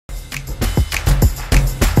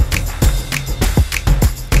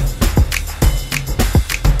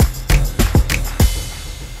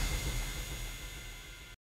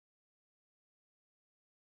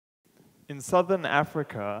In southern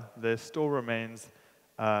Africa, there still remains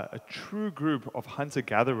a true group of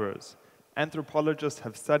hunter-gatherers. Anthropologists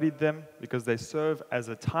have studied them because they serve as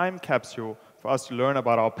a time capsule for us to learn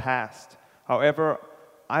about our past. However,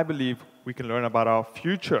 I believe we can learn about our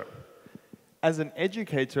future. As an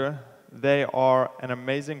educator, they are an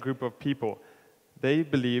amazing group of people. They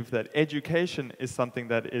believe that education is something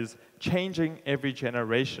that is changing every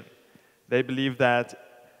generation. They believe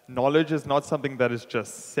that knowledge is not something that is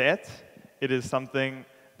just set. It is something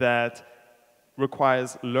that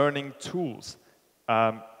requires learning tools.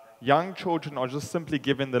 Young children are just simply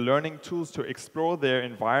given the learning tools to explore their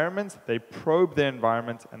environment, they probe their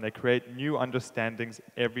environment, and they create new understandings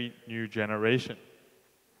every new generation.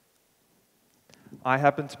 I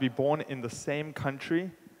happen to be born in the same country.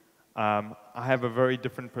 I have a very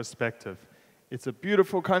different perspective. It's a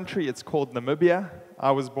beautiful country. It's called Namibia. I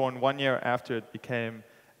was born 1 year after it became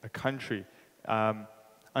a country.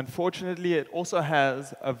 Unfortunately, it also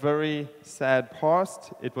has a very sad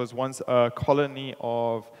past. It was once a colony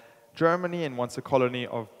of Germany and once a colony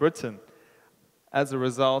of Britain. As a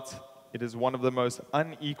result, it is one of the most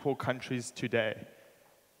unequal countries today.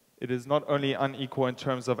 It is not only unequal in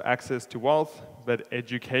terms of access to wealth, but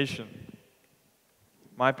education.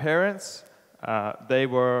 My parents, they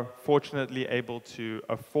were fortunately able to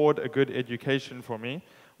afford a good education for me,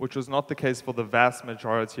 which was not the case for the vast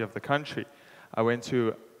majority of the country. I went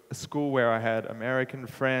to a school where I had American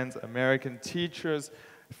friends, American teachers,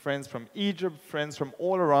 friends from Egypt, friends from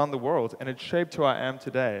all around the world, and it shaped who I am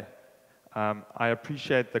today. I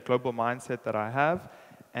appreciate the global mindset that I have,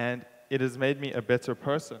 and it has made me a better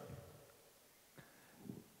person.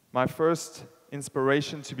 My first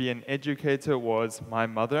inspiration to be an educator was my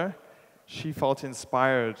mother. She felt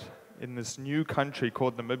inspired in this new country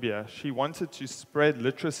called Namibia. She wanted to spread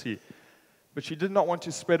literacy, but she did not want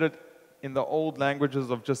to spread it in the old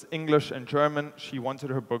languages of just English and German. She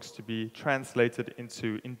wanted her books to be translated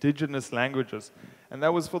into indigenous languages. And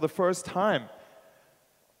that was for the first time.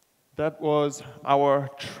 That was our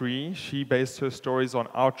tree. She based her stories on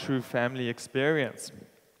our true family experience.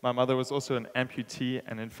 My mother was also an amputee,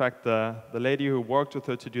 and in fact, the lady who worked with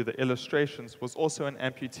her to do the illustrations was also an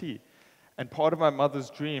amputee. And part of my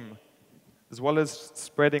mother's dream, as well as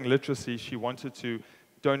spreading literacy, she wanted to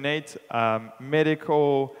donate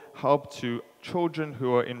medical help to children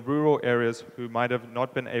who are in rural areas who might have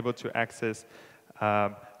not been able to access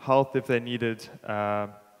health if they needed,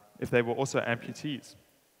 if they were also amputees.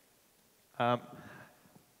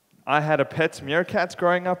 I had a pet meerkat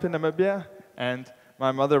growing up in Namibia, and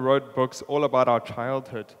my mother wrote books all about our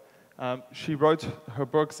childhood. She wrote her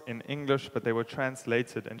books in English, but they were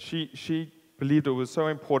translated, and she believed it was so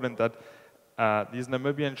important that these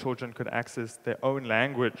Namibian children could access their own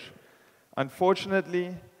language.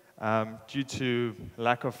 Unfortunately, due to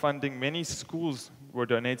lack of funding, many schools were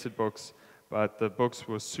donated books, but the books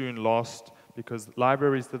were soon lost because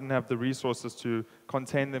libraries didn't have the resources to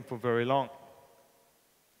contain them for very long.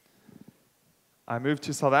 I moved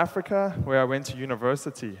to South Africa, where I went to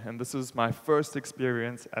university, and this was my first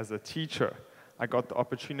experience as a teacher. I got the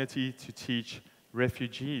opportunity to teach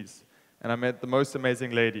refugees, and I met the most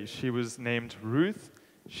amazing lady. She was named Ruth.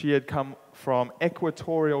 She had come from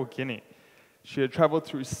Equatorial Guinea. She had traveled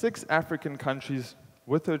through 6 African countries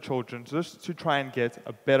with her children just to try and get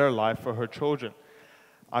a better life for her children.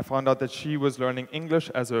 I found out that she was learning English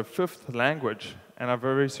as her 5th language, and I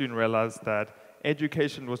very soon realized that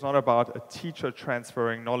education was not about a teacher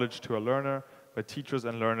transferring knowledge to a learner, but teachers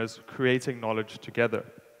and learners creating knowledge together.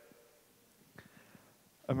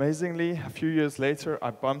 Amazingly, a few years later, I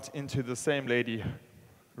bumped into the same lady,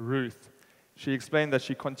 Ruth. She explained that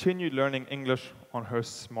she continued learning English on her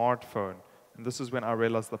smartphone. And this is when I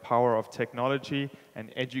realized the power of technology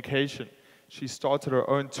and education. She started her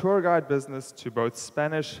own tour guide business to both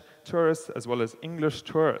Spanish tourists as well as English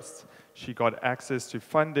tourists. She got access to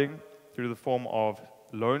funding through the form of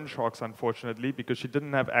loan sharks, unfortunately, because she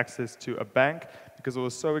didn't have access to a bank because it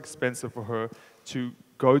was so expensive for her to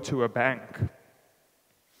go to a bank.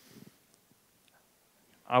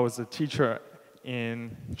 I was a teacher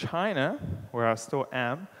in China, where I still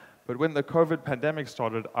am, but when the COVID pandemic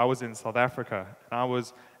started, I was in South Africa, and I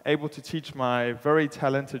was able to teach my very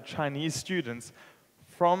talented Chinese students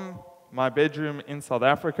from my bedroom in South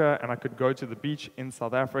Africa, and I could go to the beach in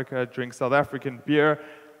South Africa, drink South African beer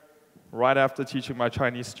right after teaching my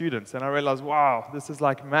Chinese students. And I realized, wow, this is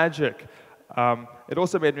like magic. It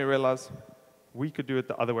also made me realize we could do it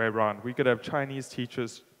the other way around. We could have Chinese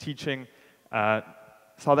teachers teaching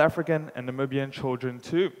South African and Namibian children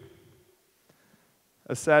too.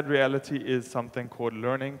 A sad reality is something called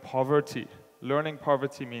learning poverty. learning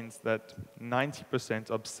poverty means that 90%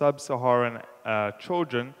 of sub-Saharan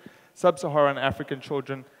children, sub-Saharan African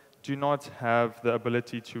children, do not have the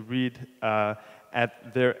ability to read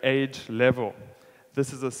at their age level.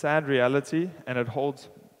 This is a sad reality, and it holds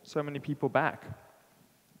so many people back.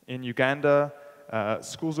 In Uganda,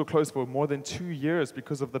 schools were closed for more than 2 years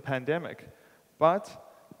because of the pandemic. But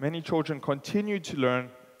many children continued to learn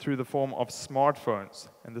through the form of smartphones.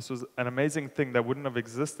 And this was an amazing thing that wouldn't have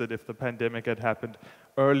existed if the pandemic had happened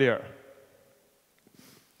earlier.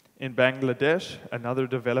 In Bangladesh, another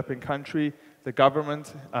developing country, the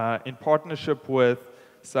government, in partnership with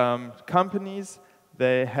some companies,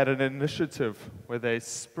 they had an initiative where they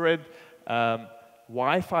spread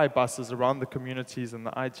Wi-Fi buses around the communities, and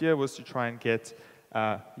the idea was to try and get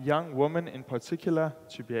young women in particular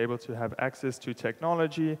to be able to have access to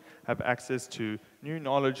technology, have access to new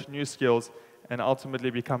knowledge, new skills, and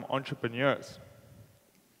ultimately become entrepreneurs.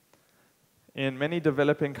 In many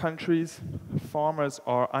developing countries, farmers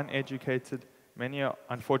are uneducated. Many,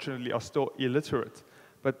 unfortunately, are still illiterate.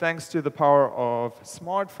 But thanks to the power of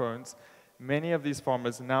smartphones, many of these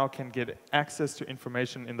farmers now can get access to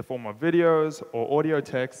information in the form of videos or audio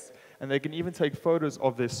texts, and they can even take photos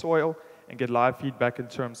of their soil and get live feedback in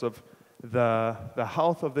terms of the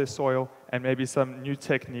health of their soil and maybe some new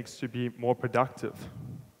techniques to be more productive.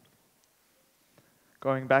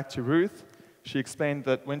 Going back to Ruth, she explained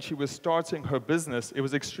that when she was starting her business, it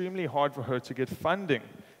was extremely hard for her to get funding.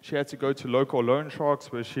 She had to go to local loan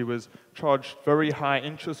sharks where she was charged very high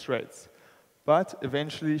interest rates. But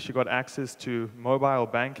eventually, she got access to mobile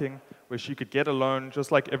banking, where she could get a loan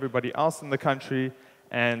just like everybody else in the country,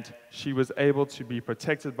 and she was able to be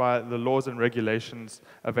protected by the laws and regulations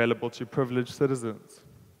available to privileged citizens.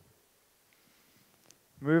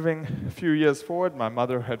 Moving a few years forward, my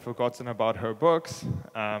mother had forgotten about her books.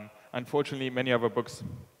 Unfortunately, many of her books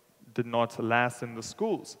did not last in the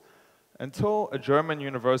schools, until a German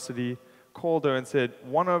university called her and said,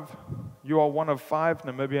 you are one of 5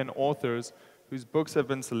 Namibian authors whose books have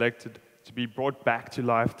been selected to be brought back to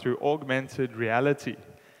life through augmented reality.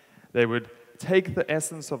 They would take the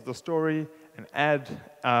essence of the story and add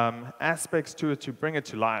aspects to it to bring it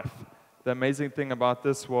to life. The amazing thing about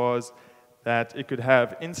this was that it could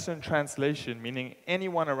have instant translation, meaning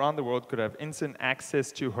anyone around the world could have instant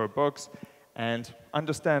access to her books and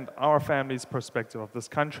understand our family's perspective of this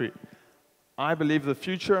country. I believe the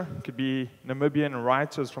future could be Namibian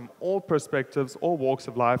writers from all perspectives, all walks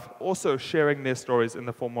of life, also sharing their stories in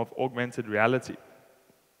the form of augmented reality.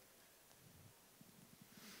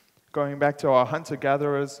 Going back to our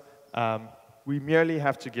hunter-gatherers, we merely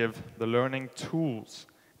have to give the learning tools.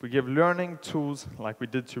 If we give learning tools like we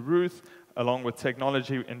did to Ruth, along with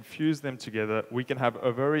technology, infuse them together, we can have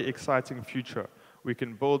a very exciting future. We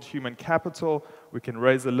can build human capital, we can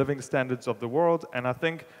raise the living standards of the world, and I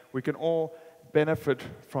think we can all benefit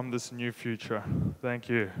from this new future. Thank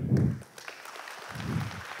you.